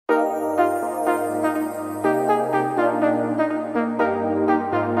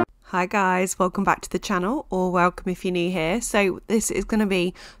Hi guys, welcome back to the channel, or welcome if you're new here. So this is going to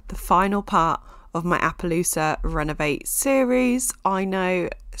be the final part of my Appaloosa Renovate series. I know,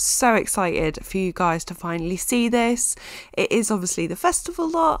 so excited for you guys to finally see this. It is obviously the festival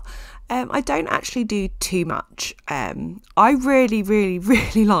lot. I don't actually do too much. I really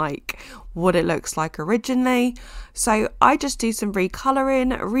like what it looks like originally. So I just do some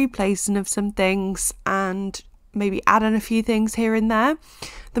recolouring, replacing of some things, and maybe adding a few things here and there.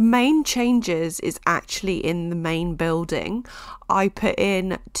 The main changes is actually in the main building. I put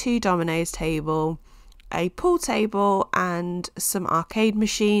in 2 Domino's table, a pool table and some arcade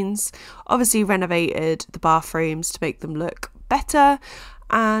machines. Obviously renovated the bathrooms to make them look better,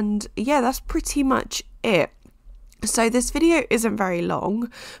 and yeah, that's pretty much it. So this video isn't very long,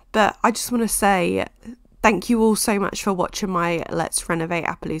 but I just want to say thank you all so much for watching my Let's Renovate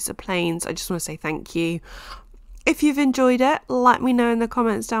Appaloosa Plains. I just want to say thank you. If you've enjoyed it, let me know in the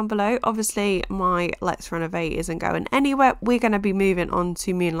comments down below. Obviously, my Let's Renovate isn't going anywhere. We're going to be moving on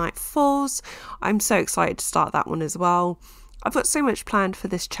to Moonlight Falls. I'm so excited to start that one as well. I've got so much planned for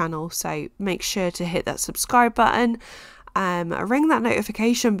this channel, so make sure to hit that subscribe button. Ring that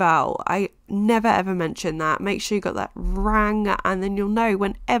notification bell. I never ever mention that. Make sure you got that rang, and then you'll know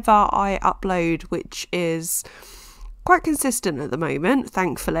whenever I upload, which is quite consistent at the moment,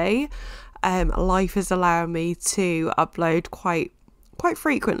 thankfully. Life is allowing me to upload quite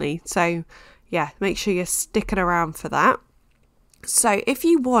frequently, so yeah, make sure you're sticking around for that. So if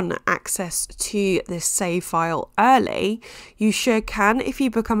you want access to this save file early, you sure can. If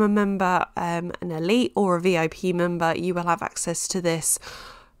you become a member, an elite or a VIP member, you will have access to this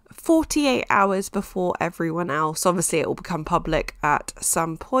 48 hours before everyone else. Obviously it will become public at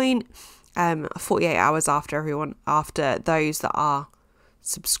some point, 48 hours after those that are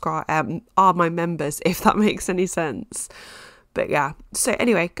are my members, if that makes any sense. But yeah, so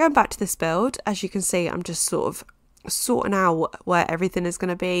anyway, going back to this build, as you can see, I'm just sort of sorting out where everything is going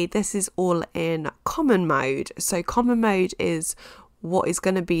to be. This is all in common mode. So common mode is what is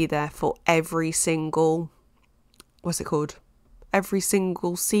going to be there for every single, every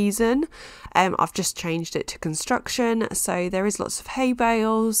single season. I've just changed it to construction, so there is lots of hay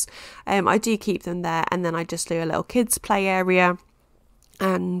bales. I do keep them there, and then I just do a little kids play area.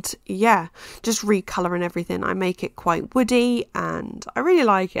 And yeah, just recolouring everything. I make it quite woody and I really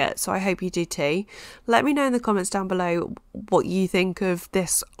like it, so I hope you do too. Let me know in the comments down below what you think of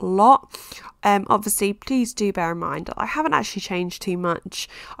this lot. Obviously, please do bear in mind that I haven't actually changed too much.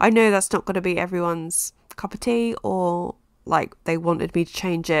 I know that's not going to be everyone's cup of tea, or like they wanted me to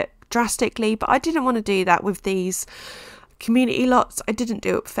change it drastically, but I didn't want to do that with these community lots. I didn't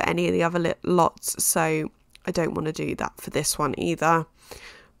do it for any of the other lots, so I don't want to do that for this one either.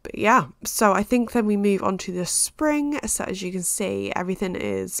 But yeah, so I think then we move on to the spring. So as you can see, everything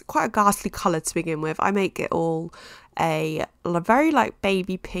is quite a ghastly colour to begin with. I make it all a very like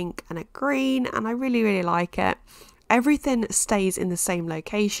baby pink and a green, and I really like it. Everything stays in the same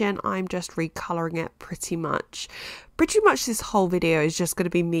location. I'm just recolouring it pretty much. This whole video is just going to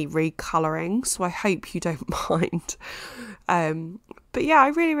be me recolouring, so I hope you don't mind. But yeah, I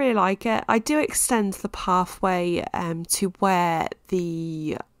really like it. I do extend the pathway to where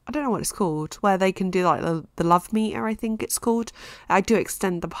I don't know what it's called, where they can do like the love meter, I think it's called. I do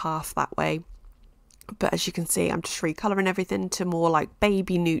extend the path that way. But as you can see, I'm just recolouring everything to more like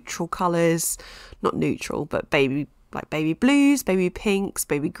baby neutral colours. Not neutral, but baby blues, baby pinks,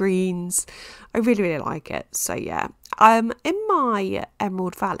 baby greens. I really like it. So yeah, in my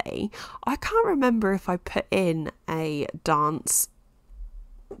Emerald Valley, I can't remember if I put in a dance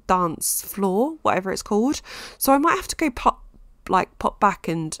floor, whatever it's called. So I might have to go pop back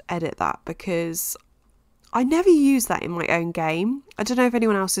and edit that, because I never use that in my own game. I don't know if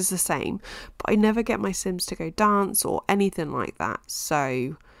anyone else is the same, but I never get my Sims to go dance or anything like that.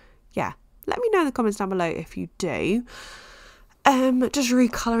 So yeah, let me know in the comments down below if you do. Just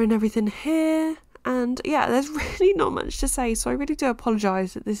recolouring everything here, and yeah, there's really not much to say, so I really do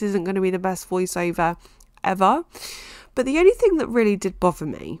apologise that this isn't going to be the best voiceover ever. But the only thing that really did bother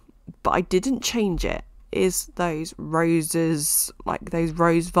me, but I didn't change it, is those roses, like those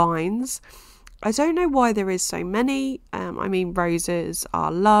rose vines. I don't know why there is so many. I mean, roses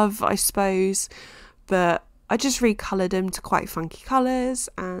are love, I suppose, but I just recoloured them to quite funky colours,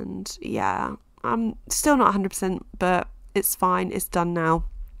 and yeah, I'm still not 100%, but it's fine, it's done now.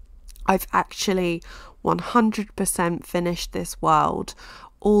 I've actually 100% finished this world.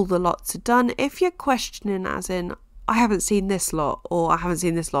 All the lots are done. If you're questioning as in, I haven't seen this lot, or I haven't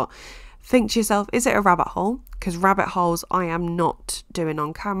seen this lot, think to yourself, is it a rabbit hole? Because rabbit holes I am not doing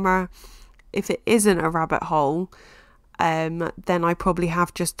on camera. If it isn't a rabbit hole, then I probably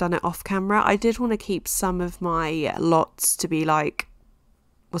have just done it off camera. I did want to keep some of my lots to be like,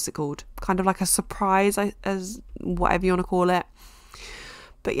 what's it called? Kind of like a surprise, as whatever you want to call it.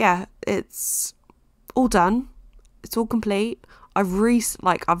 But yeah, it's all done. It's all complete. I've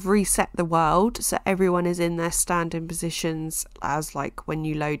reset the world so everyone is in their standing positions as like when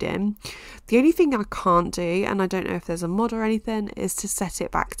you load in. The only thing I can't do, and I don't know if there's a mod or anything, is to set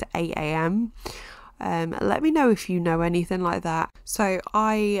it back to 8 AM. Let me know if you know anything like that. So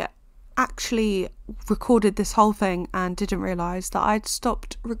I actually recorded this whole thing and didn't realise that I'd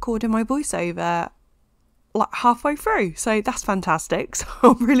stopped recording my voiceover like halfway through. So that's fantastic. So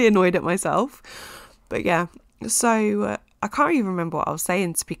I'm really annoyed at myself. But yeah, so I can't even remember what I was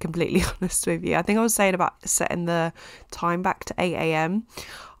saying, to be completely honest with you. I think I was saying about setting the time back to 8 AM.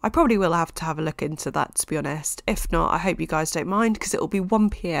 I probably will have to have a look into that, to be honest. If not, I hope you guys don't mind, because it will be 1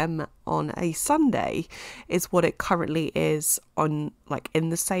 PM on a Sunday is what it currently is on, like, in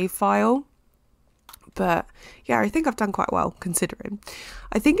the save file. But yeah, I think I've done quite well considering.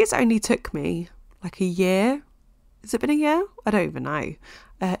 I think it's only took me like a year. Has it been a year? I don't even know.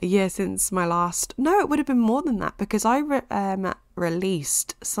 A year since my last... No, it would have been more than that, because I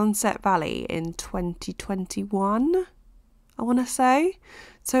released Sunset Valley in 2021, I want to say.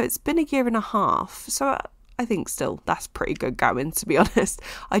 So it's been a year and a half. So I think still that's pretty good going, to be honest.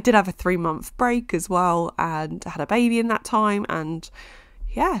 I did have a 3-month break as well and had a baby in that time. And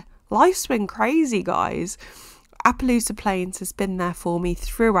yeah, life's been crazy, guys. Appaloosa Plains has been there for me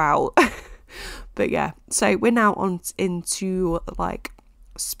throughout. But yeah, so we're now on into like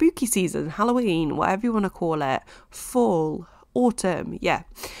spooky season, Halloween, whatever you want to call it, fall, autumn, yeah.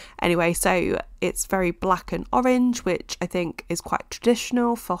 Anyway, so it's very black and orange, which I think is quite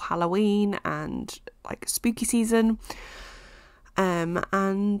traditional for Halloween and like spooky season.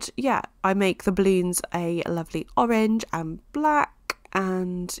 And yeah, I make the balloons a lovely orange and black.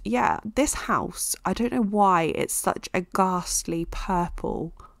 And yeah, this house, I don't know why it's such a ghastly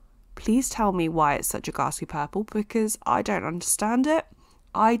purple. Please tell me why it's such a ghastly purple, because I don't understand it.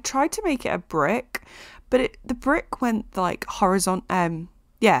 I tried to make it a brick, but the brick went like horizontal,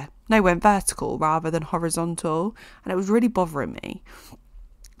 went vertical rather than horizontal, and it was really bothering me.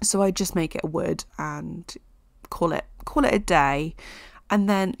 So I just make it a wood and call it a day. And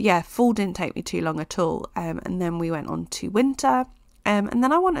then yeah, fall didn't take me too long at all. And then we went on to winter, and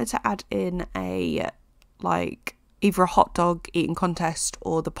then I wanted to add in a like either a hot dog eating contest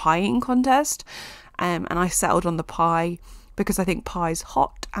or the pie eating contest, and I settled on the pie because I think pie's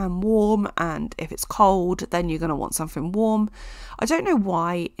hot and warm, and if it's cold then you're going to want something warm. I don't know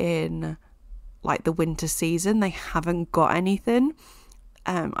why in like the winter season they haven't got anything.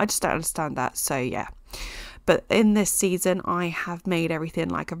 I just don't understand that. So yeah, but in this season I have made everything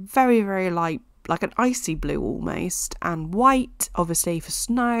like a very, very light, like an icy blue almost, and white obviously for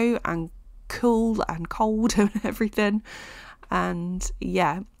snow and cool and cold and everything. And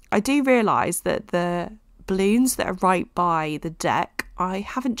yeah, I do realise that the balloons that are right by the deck I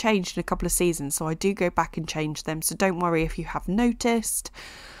haven't changed in a couple of seasons, so I do go back and change them, so don't worry if you have noticed.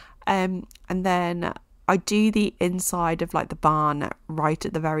 And then I do the inside of like the barn right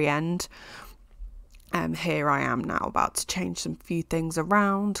at the very end. Here I am now about to change some few things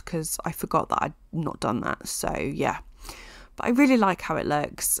around because I forgot that I'd not done that. So yeah, but I really like how it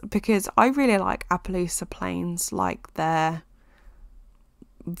looks, because I really like Appaloosa Plains, like their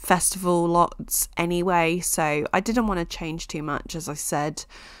festival lots anyway, so I didn't want to change too much, as I said.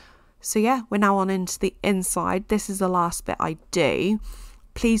 So yeah, we're now on into the inside. This is the last bit I do.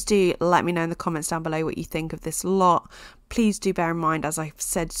 Please do let me know in the comments down below what you think of this lot. Please do bear in mind, as I've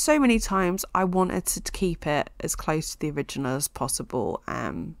said so many times, I wanted to keep it as close to the original as possible,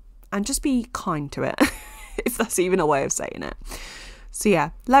 and just be kind to it, if that's even a way of saying it. So yeah,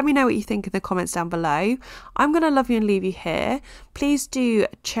 let me know what you think in the comments down below. I'm going to love you and leave you here. Please do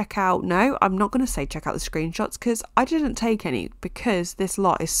check out, no, I'm not going to say check out the screenshots, because I didn't take any, because this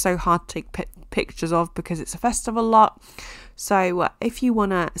lot is so hard to take pictures of because it's a festival lot. So if you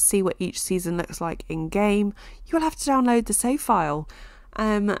want to see what each season looks like in game, you'll have to download the save file.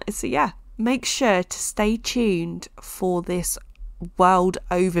 So yeah, make sure to stay tuned for this world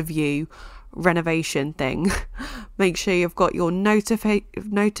overview renovation thing. Make sure you've got your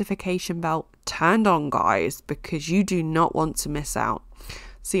notification bell turned on, guys, because you do not want to miss out.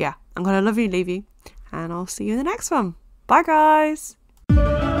 So yeah, I'm gonna love you and leave you, and I'll see you in the next one. Bye guys.